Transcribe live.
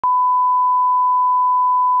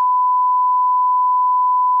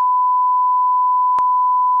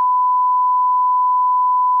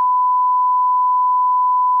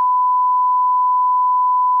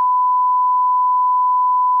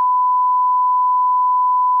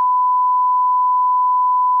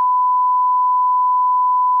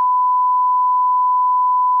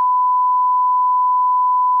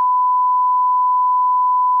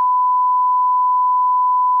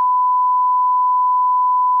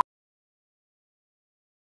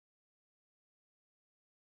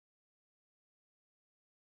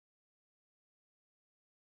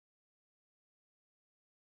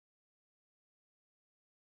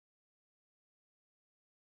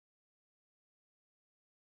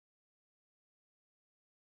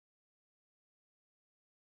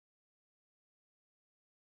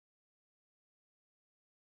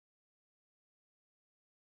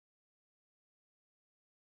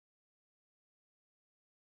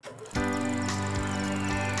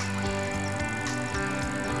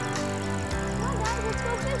guys, let's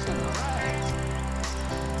go fishing. All right.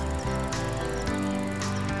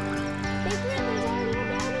 Hey, Clint, there's already one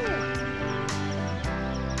down here.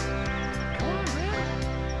 Come on, man.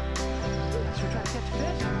 Should we try to catch a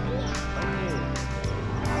fish?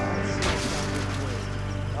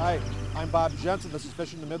 Hi, I'm Bob Jensen. This is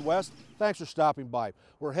Fishing the Midwest. Thanks for stopping by.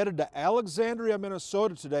 We're headed to Alexandria,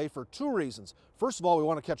 Minnesota today for two reasons. First of all, we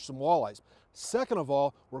want to catch some walleyes. Second of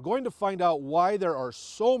all, we're going to find out why there are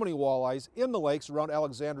so many walleyes in the lakes around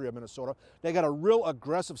Alexandria, Minnesota. They got a real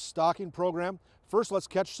aggressive stocking program. First, let's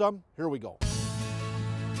catch some. Here we go.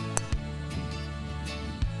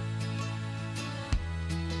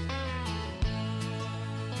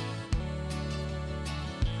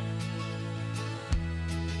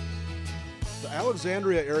 The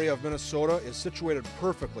Alexandria area of Minnesota is situated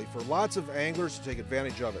perfectly for lots of anglers to take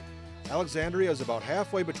advantage of it. Alexandria is about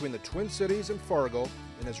halfway between the Twin Cities and Fargo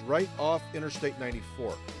and is right off Interstate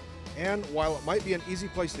 94. And while it might be an easy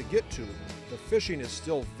place to get to, the fishing is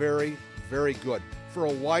still very, very good for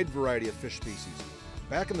a wide variety of fish species.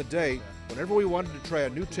 Back in the day, whenever we wanted to try a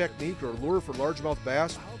new technique or lure for largemouth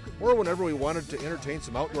bass, or whenever we wanted to entertain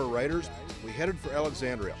some outdoor riders, we headed for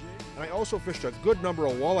Alexandria. And I also fished a good number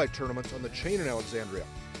of walleye tournaments on the chain in Alexandria.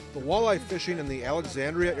 The walleye fishing in the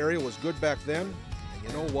Alexandria area was good back then, and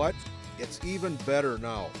you know what? It's even better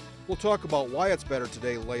now. We'll talk about why it's better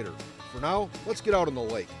today later. For now, let's get out on the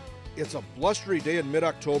lake. It's a blustery day in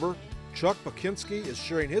mid-October. Chuck Pakinski is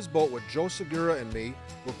sharing his boat with Joe Segura and me.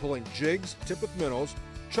 We're pulling jigs tipped with minnows.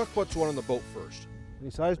 Chuck puts one on the boat first.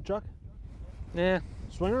 Any size, Chuck? Yeah,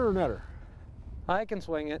 Swinger or netter? I can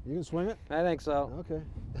swing it. You can swing it? I think so. Okay.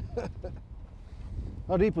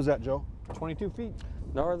 How deep was that, Joe? 22 feet.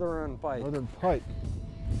 Northern pike. Northern pike.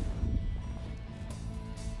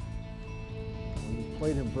 You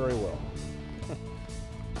played him very well.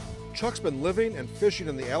 Chuck's been living and fishing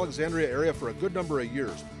in the Alexandria area for a good number of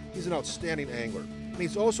years. He's an outstanding angler. And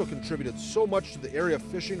he's also contributed so much to the area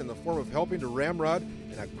fishing in the form of helping to ramrod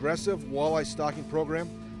an aggressive walleye stocking program.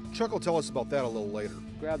 Chuck will tell us about that a little later.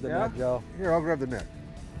 Grab the net, Joe. Here, I'll grab the net.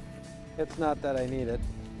 It's not that I need it.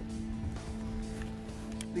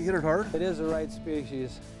 You hit it hard? It is the right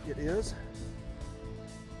species. It is?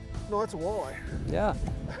 No, that's a walleye. Yeah,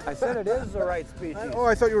 I said it is the right species.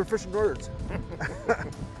 I thought you were fishing northerns.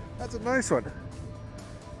 That's a nice one.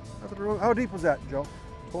 How deep was that, Joe?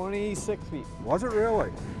 26 feet. Was it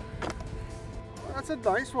really? That's a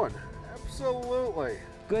nice one. Absolutely.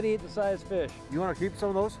 Good eating size fish. You want to keep some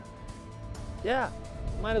of those? Yeah,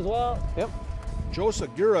 might as well. Yep. Joe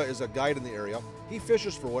Segura is a guide in the area. He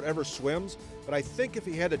fishes for whatever swims, but I think if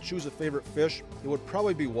he had to choose a favorite fish, it would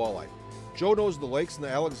probably be walleye. Joe knows the lakes in the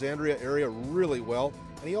Alexandria area really well,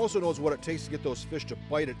 and he also knows what it takes to get those fish to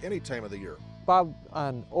bite at any time of the year. Bob,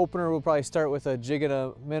 on opener, we'll probably start with a jig and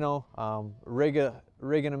a minnow, rig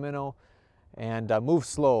and a minnow, and move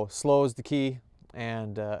slow. Slow is the key,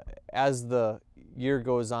 and as the year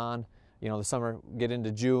goes on, you know, the summer, get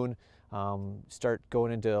into June, start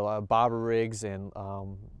going into bobber rigs and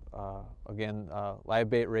again, live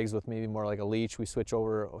bait rigs with maybe more like a leech. We switch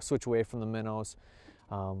away from the minnows,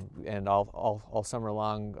 and all summer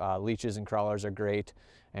long, leeches and crawlers are great,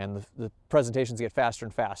 and the presentations get faster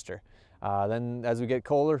and faster. Then as we get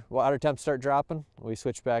colder, water temps start dropping, we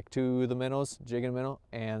switch back to the minnows, jig and minnow,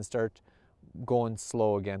 and start going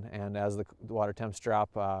slow again. And as the water temps drop,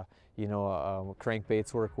 you know,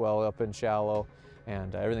 crankbaits work well up in shallow,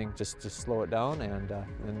 and everything just slow it down, and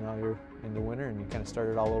now you're into winter and you kind of start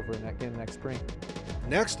it all over again next spring.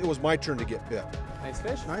 Next, it was my turn to get bit. Nice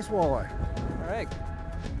fish. Nice walleye. All right.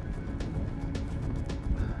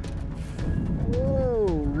 Whoa,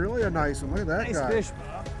 really a nice one. Look at that Nice guy. fish,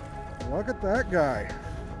 Bob. Look at that guy.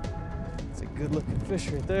 It's a good looking fish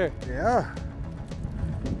right there. Yeah.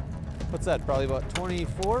 What's that, probably about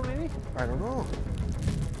 24 maybe? I don't know.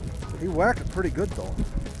 He whacked it pretty good though.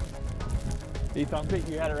 You thumped it,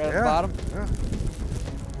 you had it right at the bottom? Yeah.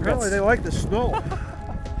 Apparently they like the snow.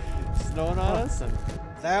 Snowing on us. And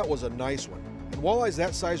That was a nice one. And walleyes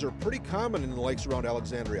that size are pretty common in the lakes around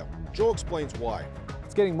Alexandria. Joe explains why.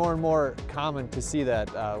 it's getting more and more common to see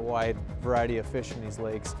that wide variety of fish in these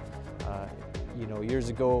lakes. You know, years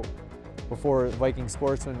ago, before Viking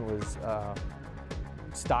Sportsman was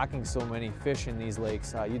stocking so many fish in these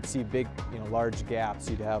lakes, you'd see big, large gaps.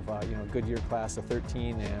 You'd have, a Goodyear class of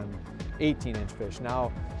 13 and 18-inch fish.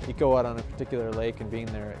 Now, you go out on a particular lake and being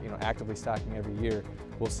there, actively stocking every year,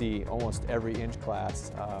 we'll see almost every inch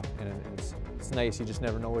class, and it's nice. You just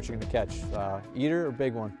never know what you're going to catch, eater or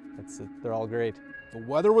big one. They're all great. The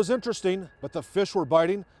weather was interesting, but the fish were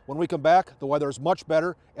biting. When we come back, the weather is much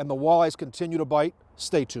better and the walleyes continue to bite.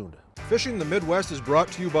 Stay tuned. Fishing the Midwest is brought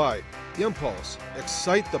to you by Impulse.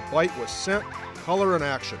 Excite the bite with scent, color, and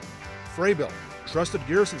action. Fraybill, trusted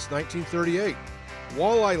gear since 1938.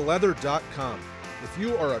 WalleyeLeather.com. If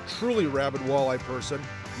you are a truly rabid walleye person,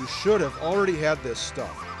 you should have already had this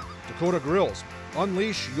stuff. Dakota Grills,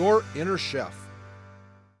 unleash your inner chef.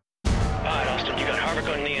 All right, Austin, you got Harvick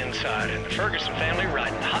on the inside and the Ferguson family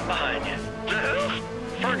riding hot behind you. The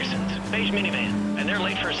who? Ferguson's, beige minivan, and they're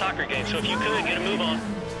late for a soccer game, so if you could, get a move on.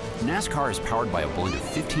 NASCAR is powered by a blend of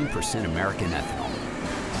 15% American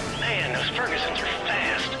ethanol. Man, those Fergusons are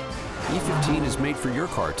fast. E15 is made for your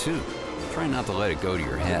car, too. Try not to let it go to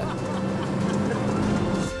your head.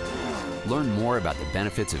 Learn more about the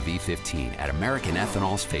benefits of E15 at American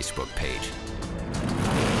Ethanol's Facebook page.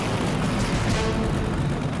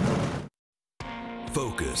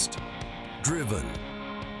 Focused, driven,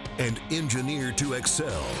 and engineered to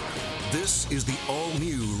excel. This is the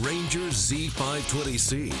all-new Ranger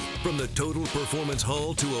Z520C. From the total performance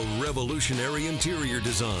hull to a revolutionary interior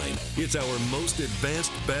design, it's our most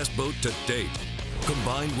advanced bass boat to date.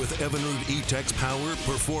 Combined with Evinrude E-Tech's power,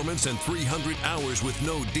 performance, and 300 hours with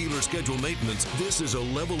no dealer schedule maintenance, this is a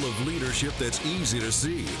level of leadership that's easy to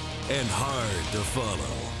see and hard to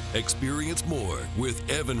follow. Experience more with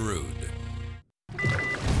Evinrude.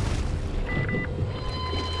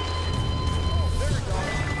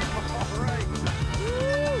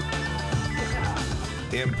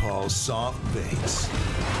 Impulse soft baits.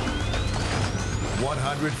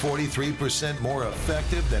 143% more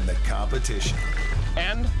effective than the competition.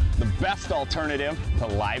 And the best alternative to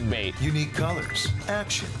live bait. Unique colors,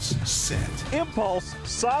 actions, scent. Impulse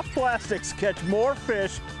soft plastics catch more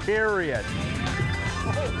fish, period.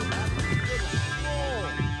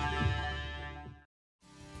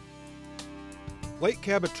 Lake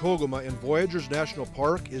Kabetogama in Voyageurs National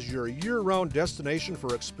Park is your year-round destination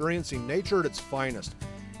for experiencing nature at its finest.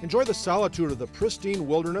 Enjoy the solitude of the pristine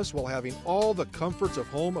wilderness while having all the comforts of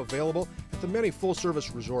home available at the many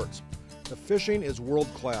full-service resorts. The fishing is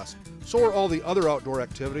world-class. So are all the other outdoor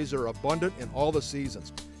activities that are abundant in all the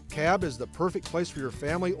seasons. Cab is the perfect place for your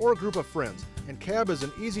family or a group of friends, and Cab is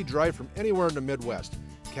an easy drive from anywhere in the Midwest.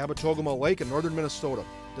 Kabetogama Lake in northern Minnesota.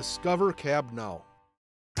 Discover Cab now.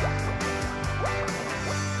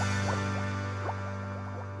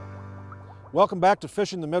 Welcome back to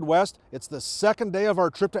Fishing the Midwest. It's the second day of our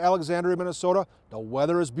trip to Alexandria, Minnesota. The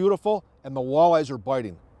weather is beautiful and the walleyes are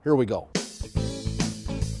biting. Here we go.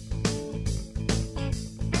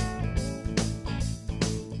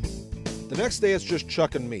 The next day it's just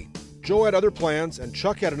Chuck and me. Joe had other plans and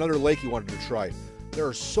Chuck had another lake he wanted to try. There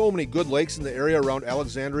are so many good lakes in the area around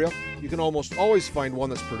Alexandria, you can almost always find one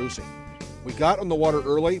that's producing. We got on the water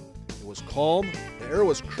early, it was calm, the air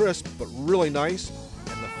was crisp but really nice,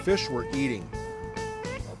 and the fish were eating.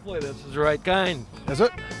 Hopefully this is the right kind. Is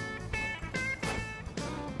it?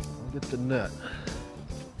 I'll get the net.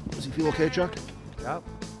 Does he feel okay, Chuck? Yep.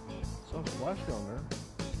 Some flesh down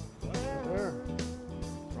there. Right there.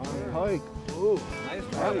 Ronnie Pike. Ooh, Nice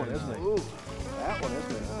that one, one, isn't it? it? Ooh, that one,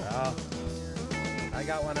 isn't it? Yeah. I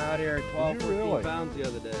got one out here at 12, Did you 14 really? pounds the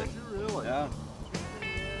other day. Did you really? Yeah.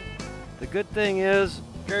 The good thing is,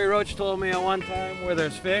 Gary Roach told me at one time, where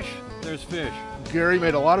there's fish, there's fish. Gary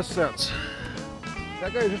made a lot of sense.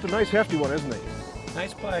 That guy's just a nice hefty one, isn't he?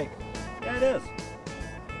 Nice pike. Yeah, it is.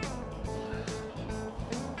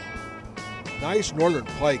 Nice northern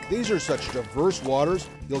pike. These are such diverse waters.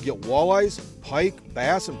 You'll get walleyes, pike,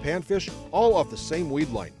 bass, and panfish all off the same weed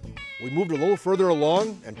line. We moved a little further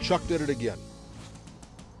along and Chuck did it again.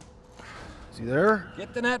 Is he there?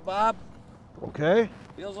 Get the net, Bob. Okay.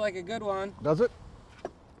 Feels like a good one. Does it?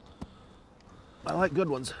 I like good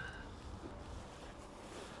ones.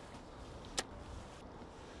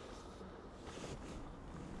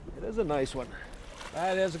 It is a nice one.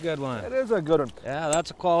 That is a good one. It is a good one. Yeah,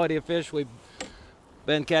 that's a quality of fish we've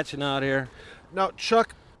been catching out here. Now,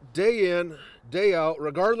 Chuck, day in, day out,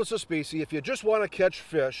 regardless of species, if you just want to catch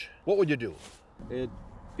fish, what would you do? It'd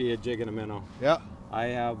be a jig and a minnow. Yeah. I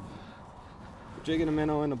have a jig and a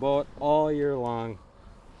minnow in the boat all year long.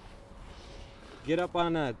 Get up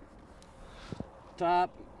on the top,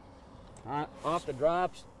 off the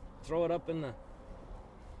drops, throw it up in the...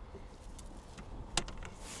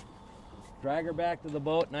 Drag her back to the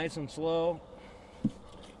boat nice and slow.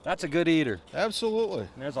 That's a good eater. Absolutely. And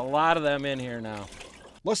there's a lot of them in here now.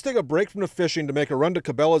 Let's take a break from the fishing to make a run to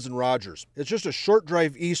Cabela's in Rogers. It's just a short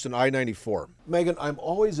drive east on I-94. Megan, I'm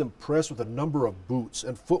always impressed with the number of boots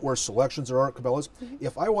and footwear selections there are at Cabela's.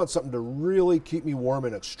 If I want something to really keep me warm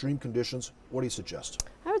in extreme conditions, what do you suggest?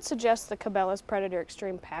 I would suggest the Cabela's Predator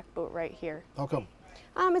Extreme Pack Boot right here. How come?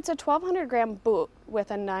 It's a 1,200 gram boot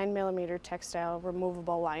with a 9mm textile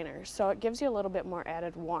removable liner, so it gives you a little bit more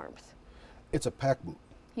added warmth. It's a pack boot.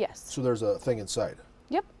 Yes. So there's a thing inside.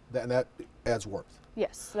 Yep. And that adds warmth.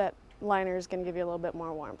 Yes, that liner is going to give you a little bit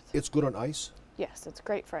more warmth. It's good on ice? Yes, it's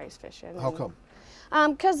great for ice fishing. How come?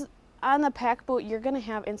 Because on the pack boot, you're going to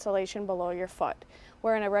have insulation below your foot,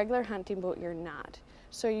 where in a regular hunting boot, you're not.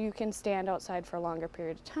 So you can stand outside for a longer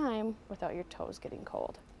period of time without your toes getting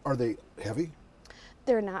cold. Are they heavy?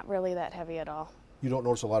 They're not really that heavy at all. You don't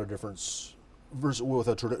notice a lot of difference with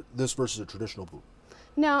this versus a traditional boot?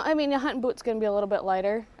 No, I mean, a hunting boot's going to be a little bit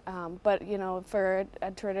lighter, but, you know, for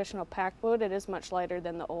a traditional pack boot, it is much lighter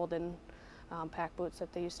than the olden pack boots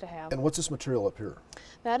that they used to have. And what's this material up here?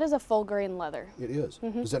 That is a full grain leather. It is?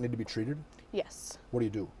 Does that need to be treated? Yes. What do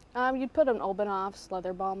you do? You'd put an Obenoff's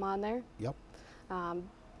leather balm on there. Yep.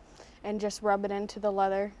 And just rub it into the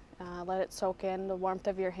leather. Let it soak in. The warmth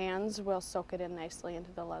of your hands will soak it in nicely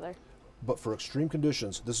into the leather. But for extreme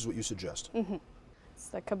conditions, this is what you suggest? It's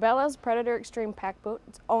the Cabela's Predator Extreme Pack Boot.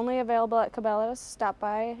 It's only available at Cabela's. Stop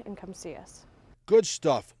by and come see us. Good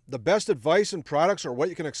stuff. The best advice and products are what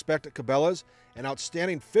you can expect at Cabela's, and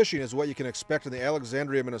outstanding fishing is what you can expect in the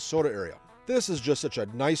Alexandria, Minnesota area. This is just such a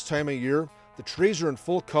nice time of year. The trees are in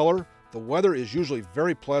full color. The weather is usually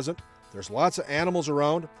very pleasant. There's lots of animals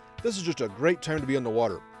around. This is just a great time to be in the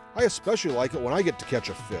water. I especially like it when I get to catch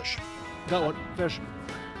a fish. Got one, fish.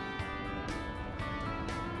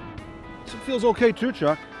 This feels okay too,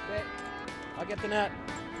 Chuck. Okay, I'll get the net.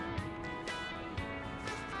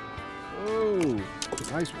 Oh,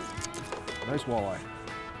 nice one. Nice walleye.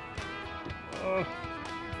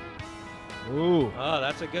 Ooh. Oh,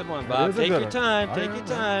 that's a good one, Bob. Take your time, take your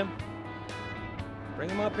time. Bring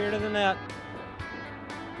him up here to the net.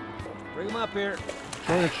 Bring him up here.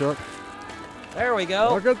 Try it, Chuck. There we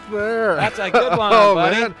go. Look at there. That's a good one, oh,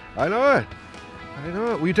 buddy. Man. I know it. I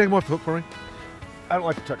know it. Will you take him off the hook for me? I don't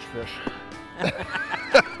like to touch fish.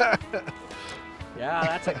 Yeah,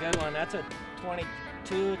 that's a good one. That's a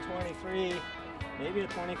 22, 23, maybe a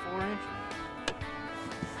 24 inch.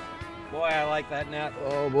 Boy, I like that net.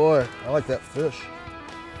 Oh boy, I like that fish.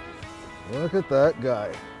 Look at that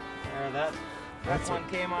guy. There, that one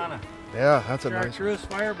came on a that's a nice one. chartreuse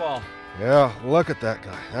fireball. Yeah, look at that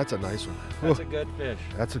guy. That's a nice one. That's a good fish.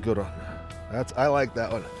 That's a good one. I like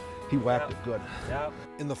that one. He whacked it good. Yep.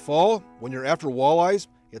 In the fall, when you're after walleyes,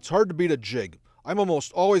 it's hard to beat a jig. I'm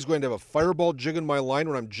almost always going to have a fireball jig in my line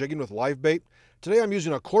when I'm jigging with live bait. Today I'm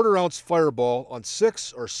using a 1/4 ounce fireball on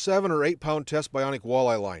 6 or 7 or 8 pound test bionic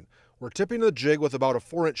walleye line. We're tipping the jig with about a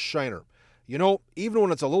 4-inch shiner. You know, even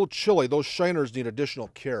when it's a little chilly, those shiners need additional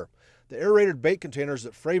care. The aerated bait containers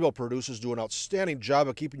that Frabill produces do an outstanding job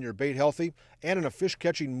of keeping your bait healthy and in a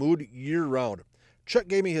fish-catching mood year-round. Chuck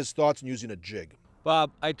gave me his thoughts on using a jig.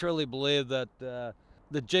 Bob, I truly believe that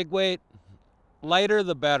the jig weight, lighter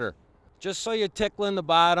the better. Just so you're tickling the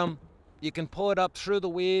bottom, you can pull it up through the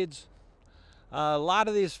weeds. A lot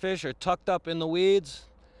of these fish are tucked up in the weeds,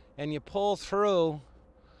 and you pull through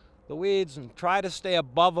the weeds and try to stay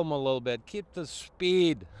above them a little bit. Keep the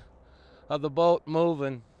speed of the boat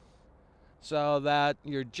moving so that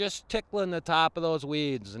you're just tickling the top of those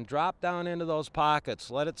weeds, and drop down into those pockets.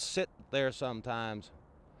 Let it sit there sometimes.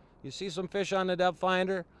 You see some fish on the depth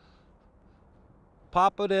finder,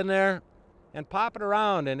 pop it in there and pop it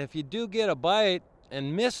around. And if you do get a bite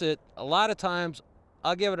and miss it, a lot of times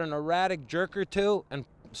I'll give it an erratic jerk or two and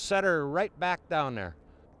set her right back down there.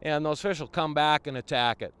 And those fish will come back and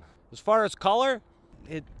attack it. As far as color,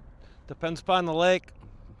 it depends upon the lake,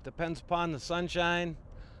 depends upon the sunshine.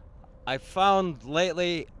 I found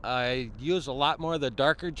lately I use a lot more of the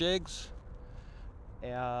darker jigs.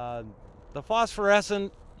 The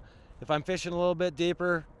phosphorescent, if I'm fishing a little bit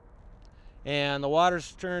deeper and the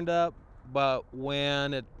water's turned up, but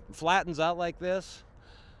when it flattens out like this,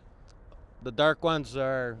 the dark ones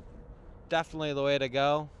are definitely the way to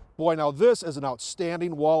go. Boy, now this is an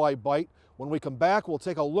outstanding walleye bite. When we come back, we'll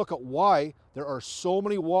take a look at why there are so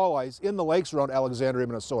many walleyes in the lakes around Alexandria,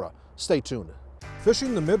 Minnesota. Stay tuned.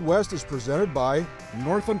 Fishing the Midwest is presented by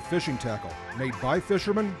Northland Fishing Tackle, made by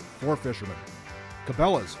fishermen for fishermen.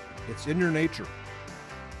 Cabela's, it's in your nature.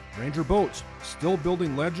 Ranger Boats, still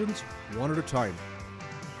building legends one at a time.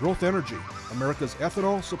 Growth Energy, America's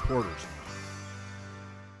ethanol supporters.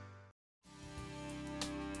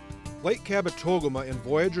 Lake Kabetogama in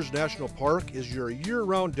Voyageurs National Park is your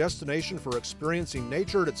year-round destination for experiencing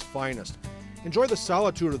nature at its finest. Enjoy the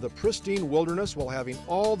solitude of the pristine wilderness while having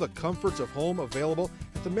all the comforts of home available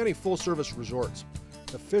at the many full-service resorts.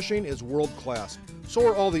 The fishing is world-class. So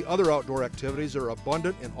are all the other outdoor activities that are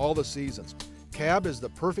abundant in all the seasons. Cab is the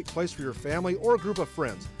perfect place for your family or group of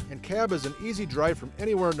friends, and Cab is an easy drive from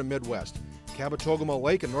anywhere in the Midwest. Kabetogama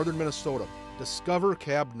Lake in northern Minnesota. Discover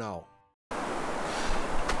Cab now.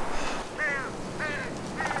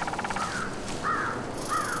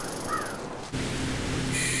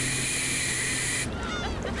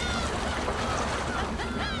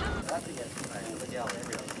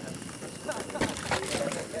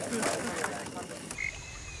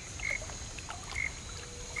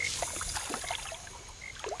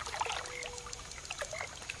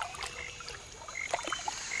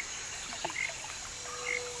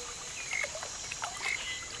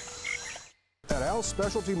 At Al's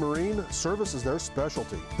Specialty Marine, service is their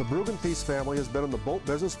specialty. The Bruggentheis family has been in the boat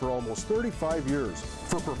business for almost 35 years.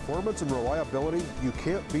 For performance and reliability, you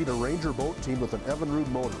can't beat a Ranger boat team with an Evinrude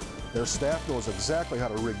motor. Their staff knows exactly how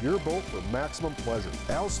to rig your boat for maximum pleasure.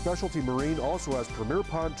 Al's Specialty Marine also has premier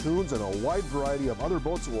pontoons and a wide variety of other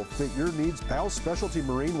boats that will fit your needs. Al's Specialty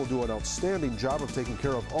Marine will do an outstanding job of taking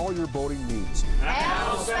care of all your boating needs.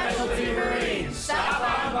 Al's Specialty Marine, stop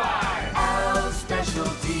on by. Al's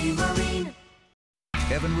Specialty Marine.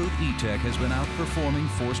 Evinrude E-Tech has been outperforming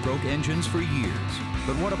four-stroke engines for years.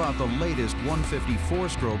 But what about the latest 150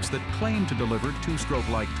 four-strokes that claim to deliver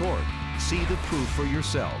two-stroke-like torque? See the proof for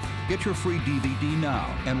yourself. Get your free DVD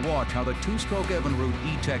now and watch how the two-stroke Evinrude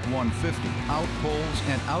E-Tech 150 outpulls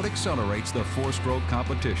and out-accelerates the four-stroke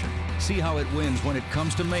competition. See how it wins when it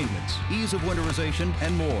comes to maintenance, ease of winterization,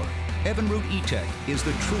 and more. Evinrude E-Tech is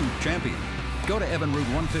the true champion. Go to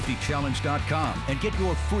evinrude150challenge.com and get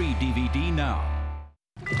your free DVD now.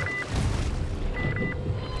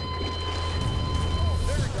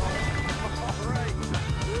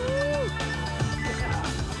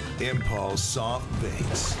 Impulse soft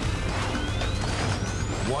baits.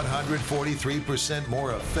 143%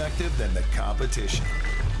 more effective than the competition.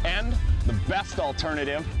 And the best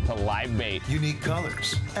alternative to live bait. Unique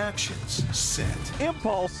colors, actions, scent.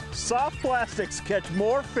 Impulse soft plastics catch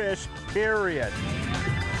more fish, period.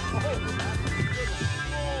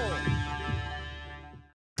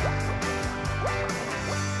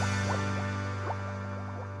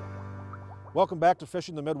 Welcome back to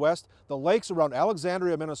Fishing the Midwest. The lakes around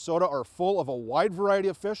Alexandria, Minnesota are full of a wide variety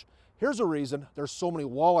of fish. Here's a reason there's so many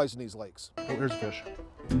walleyes in these lakes. Oh, here's a fish.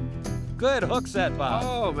 Good hook set, Bob.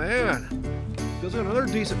 Oh, man. Feels like another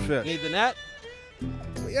decent fish. Need the net?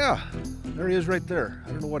 Yeah, there he is right there. I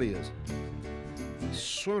don't know what he is. He's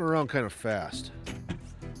swimming around kind of fast.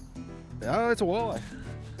 Yeah, it's a walleye.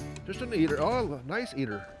 Just an eater. Oh, nice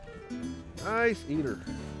eater. Nice eater.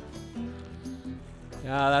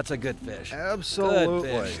 Yeah, that's a good fish. Absolutely.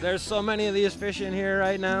 Good fish. There's so many of these fish in here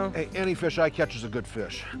right now. Hey, any fish I catch is a good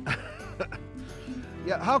fish.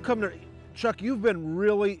 Yeah, how come there, Chuck, you've been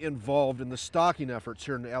really involved in the stocking efforts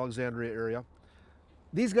here in the Alexandria area.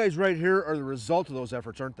 These guys right here are the result of those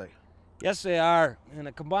efforts, aren't they? Yes, they are. In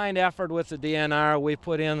a combined effort with the DNR, we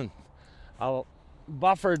put in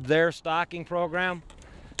buffered their stocking program.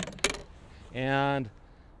 And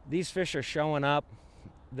these fish are showing up.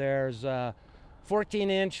 There's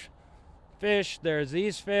 14-inch fish, there's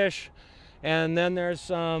these fish, and then there's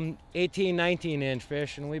some 18, 19-inch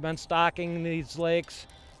fish, and we've been stocking these lakes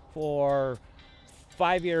for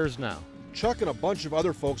 5 years now. Chuck and a bunch of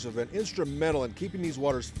other folks have been instrumental in keeping these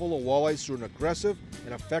waters full of walleyes through an aggressive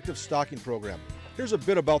and effective stocking program. Here's a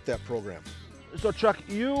bit about that program. So Chuck,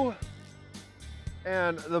 you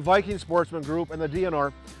and the Viking Sportsman Group and the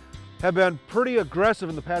DNR have been pretty aggressive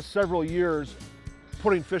in the past several years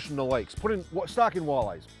putting fish in the lakes, stocking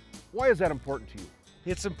walleyes. Why is that important to you?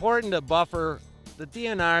 It's important to buffer. The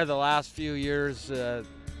DNR the last few years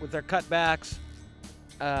with their cutbacks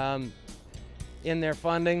in their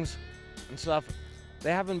fundings and stuff,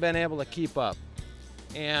 they haven't been able to keep up.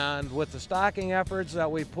 And with the stocking efforts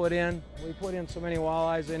that we put in so many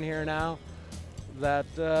walleyes in here now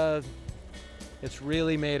that it's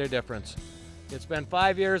really made a difference. It's been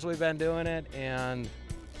 5 years we've been doing it, and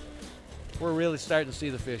we're really starting to see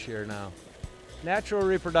the fish here now. Natural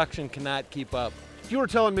reproduction cannot keep up. You were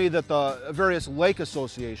telling me that the various lake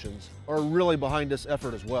associations are really behind this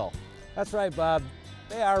effort as well. That's right, Bob.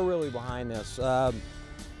 They are really behind this.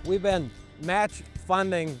 We've been match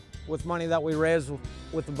funding with money that we raise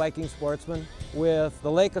with the Viking Sportsmen, with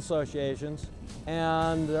the lake associations,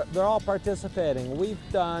 and they're all participating. We've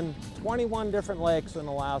done 21 different lakes in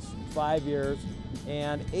the last 5 years,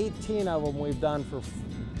 and 18 of them we've done for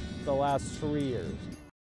the last 3 years.